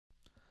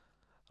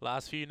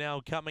Last few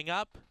now coming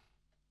up.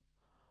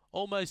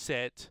 Almost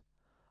set.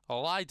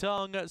 Light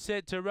on,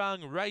 set to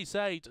run, race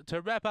 8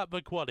 to wrap up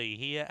the quaddie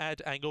here at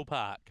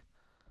Angle-Park.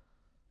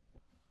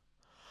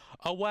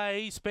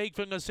 Away, Speak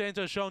from the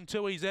centre, Sean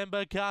Tui's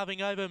Ember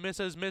carving over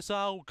Mrs.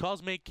 Missile.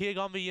 Cosmic King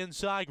on the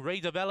inside,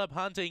 Redevelop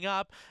hunting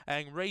up,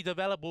 and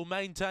Redevelop will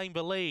maintain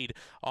the lead.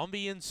 On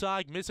the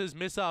inside, Mrs.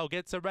 Missile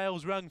gets the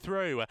rails rung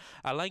through.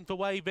 A length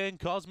away then,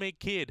 Cosmic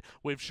Kid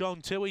with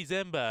Sean Tui's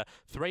Ember.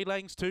 3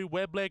 lengths to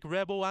Webleck,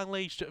 Rebel,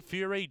 Unleashed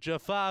Fury,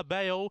 Jafar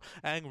Bale,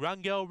 and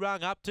Rungel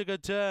Rung up to the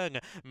turn.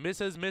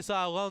 Mrs.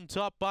 Missile on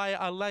top by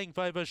a length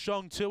over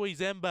Sean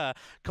Tui's Ember.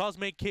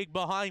 Cosmic Kid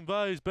behind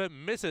those, but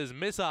Mrs.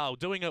 Missile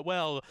doing it well.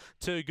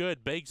 Too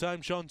good. Beaks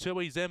home Sean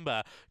Tui's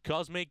Ember.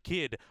 Cosmic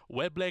Kid,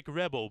 Webleck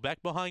Rebel.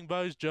 Back behind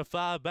those,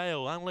 Jafar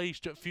Bale,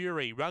 Unleashed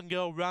Fury,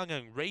 Rungel Rung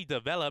and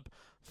Redevelop.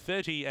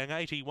 30 and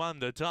 81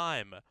 the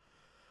time.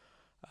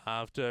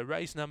 After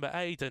race number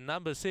 8 and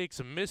number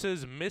 6,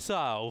 Mrs.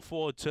 Missile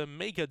for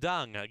Tamika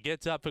Dung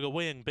gets up for the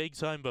win.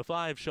 Beaks home the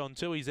 5, Sean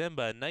Tui's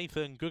Ember,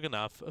 Nathan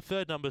Goodenough.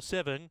 Third number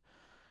 7,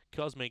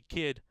 Cosmic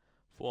Kid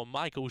for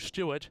Michael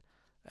Stewart.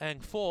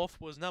 And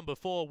fourth was number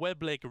 4,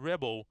 Webleck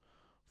Rebel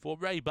for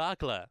Ray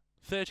Barkler.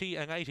 30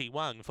 and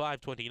 81,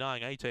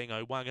 5:29,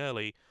 18:01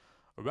 early.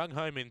 Rung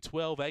home in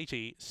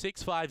 12:80,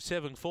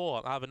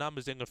 6:574 are the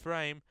numbers in the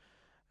frame.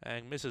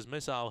 And Mrs.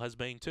 Missile has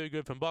been too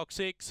good from box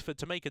 6 for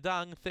Tamika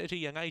Dung.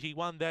 30 and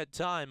 81 that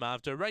time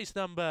after race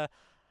number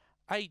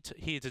 8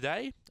 here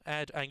today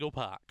at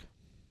Angle-Park.